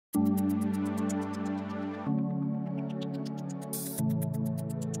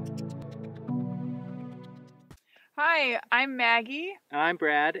Hi, I'm Maggie. I'm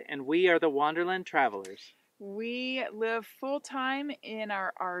Brad, and we are the Wanderland Travelers. We live full time in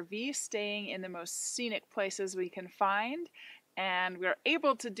our RV, staying in the most scenic places we can find. And we're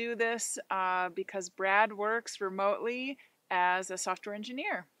able to do this because Brad works remotely as a software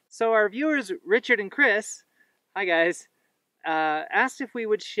engineer. So our viewers, Richard and Chris, hi guys, asked if we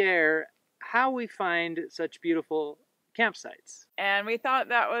would share how we find such beautiful campsites. And we thought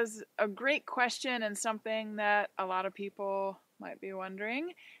that was a great question and something that a lot of people might be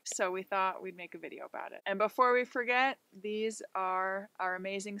wondering. So we thought we'd make a video about it. And before we forget, these are our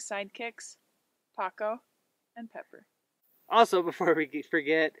amazing sidekicks, Paco and Pepper. Also, before we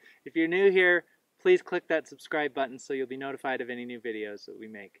forget, if you're new here, please click that subscribe button so you'll be notified of any new videos that we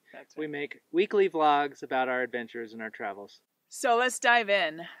make. That's right. We make weekly vlogs about our adventures and our travels. So let's dive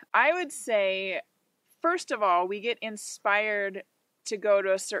in. I would say, first of all, we get inspired to go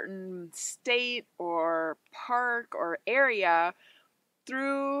to a certain state or park or area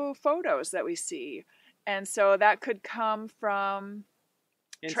through photos that we see. And so that could come from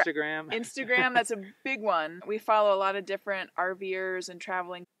Instagram. Instagram, that's a big one. We follow a lot of different RVers and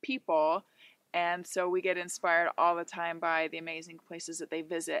traveling people. And so we get inspired all the time by the amazing places that they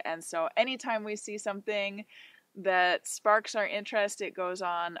visit. And so anytime we see something that sparks our interest, it goes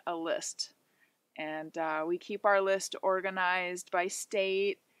on a list. And we keep our list organized by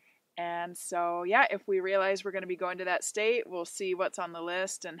state. And so, yeah, if we realize we're going to be going to that state, we'll see what's on the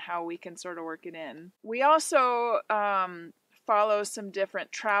list and how we can sort of work it in. We also follow some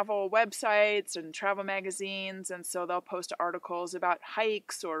different travel websites and travel magazines. And so they'll post articles about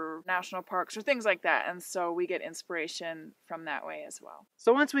hikes or national parks or things like that. And so we get inspiration from that way as well.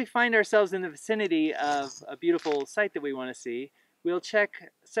 So once we find ourselves in the vicinity of a beautiful site that we want to see, we'll check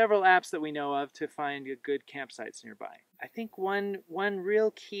several apps that we know of to find good campsites nearby. I think one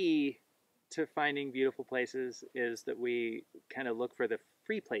real key to finding beautiful places is that we kind of look for the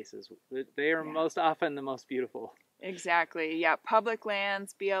free places. They are most often the most beautiful. Exactly. Yeah, public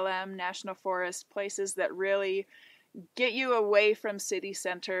lands, BLM, national forests, places that really get you away from city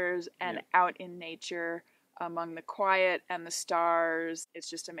centers and out in nature among the quiet and the stars. It's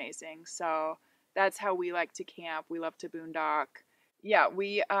just amazing. So that's how we like to camp. We love to boondock. Yeah,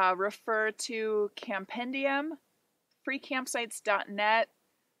 we refer to Campendium, freecampsites.net,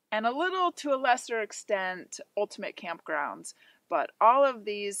 and a little to a lesser extent, Ultimate Campgrounds. But all of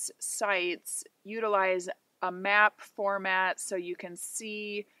these sites utilize a map format so you can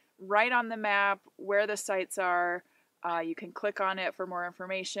see right on the map where the sites are. You can click on it for more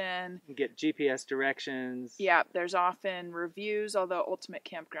information. You get GPS directions. Yeah, there's often reviews, although Ultimate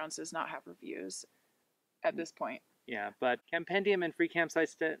Campgrounds does not have reviews at this point. Yeah, but Campendium and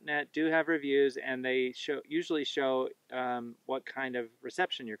freecampsites.net do have reviews, and they usually show what kind of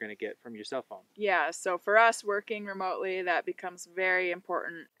reception you're going to get from your cell phone. Yeah, so for us working remotely, that becomes very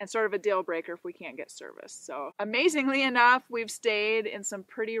important and sort of a deal breaker if we can't get service. So amazingly enough, we've stayed in some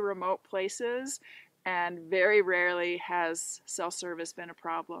pretty remote places, and very rarely has cell service been a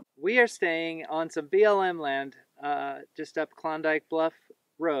problem. We are staying on some BLM land just up Klondike Bluff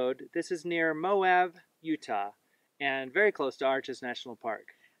Road. This is near Moab, Utah, and very close to Arches National Park.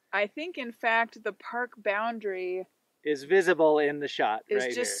 I think, in fact, the park boundary is visible in the shot. Is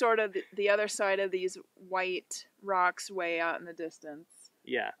right just here. Sort of the other side of these white rocks way out in the distance.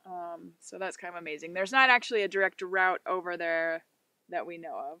 Yeah. So that's kind of amazing. There's not actually a direct route over there that we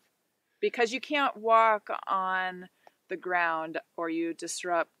know of, because you can't walk on the ground or you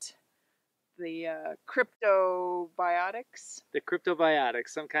disrupt the cryptobiotics. The cryptobiotics,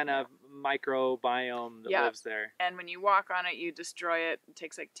 some kind of microbiome that lives there. And when you walk on it, you destroy it. It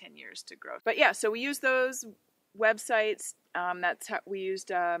takes like 10 years to grow. But yeah, so we use those websites. That's how we used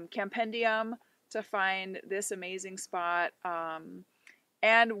Campendium to find this amazing spot.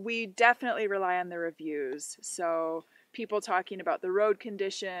 And we definitely rely on the reviews. So people talking about the road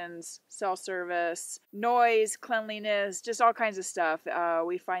conditions, cell service, noise, cleanliness, just all kinds of stuff.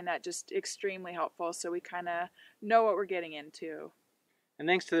 We find that just extremely helpful, so we kind of know what we're getting into. And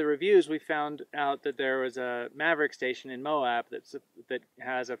thanks to the reviews, we found out that there was a Maverick station in Moab that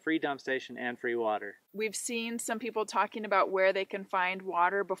has a free dump station and free water. We've seen some people talking about where they can find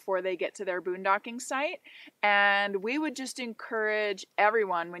water before they get to their boondocking site, and we would just encourage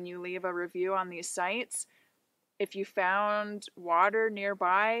everyone, when you leave a review on these sites, if you found water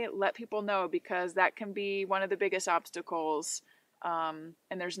nearby, let people know, because that can be one of the biggest obstacles. And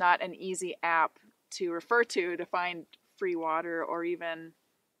there's not an easy app to refer to find free water or even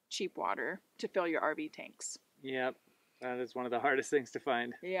cheap water to fill your RV tanks. Yep, that is one of the hardest things to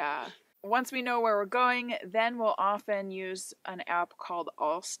find. Yeah. Once we know where we're going, then we'll often use an app called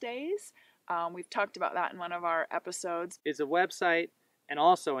All Stays. We've talked about that in one of our episodes. It's a website and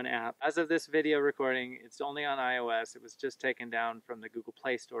also an app. As of this video recording, it's only on iOS. It was just taken down from the Google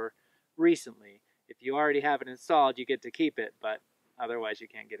Play Store recently. If you already have it installed, you get to keep it, but otherwise you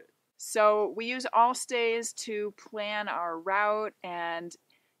can't get it. So we use Allstays to plan our route, and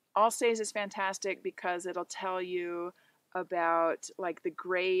Allstays is fantastic because it'll tell you about like the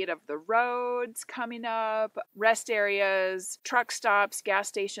grade of the roads coming up, rest areas, truck stops, gas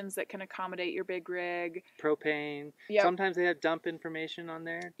stations that can accommodate your big rig. Propane. Yep. Sometimes they have dump information on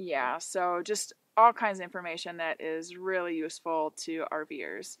there. Yeah, so just all kinds of information that is really useful to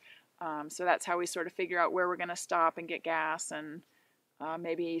RVers. So that's how we sort of figure out where we're going to stop and get gas, and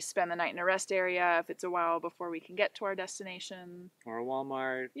maybe spend the night in a rest area if it's a while before we can get to our destination. Or a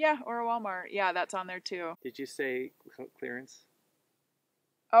Walmart. Yeah, or a Walmart. Yeah, that's on there too. Did you say clearance?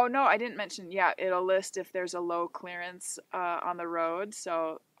 Oh, no, I didn't mention. Yeah, it'll list if there's a low clearance on the road.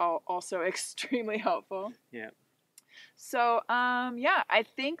 So also extremely helpful. Yeah. So, yeah, I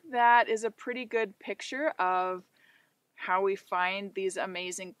think that is a pretty good picture of how we find these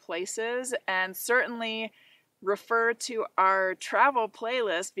amazing places, and certainly refer to our travel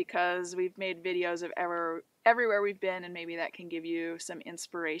playlist because we've made videos of everywhere we've been, and maybe that can give you some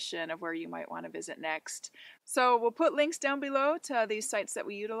inspiration of where you might want to visit next. So we'll put links down below to these sites that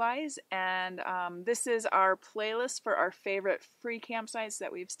we utilize, and this is our playlist for our favorite free campsites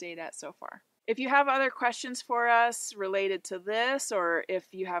that we've stayed at so far. If you have other questions for us related to this, or if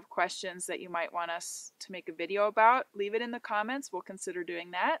you have questions that you might want us to make a video about, leave it in the comments. We'll consider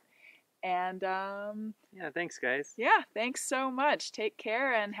doing that. And yeah, thanks guys. Yeah, thanks so much. Take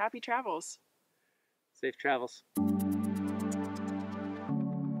care and happy travels. Safe travels.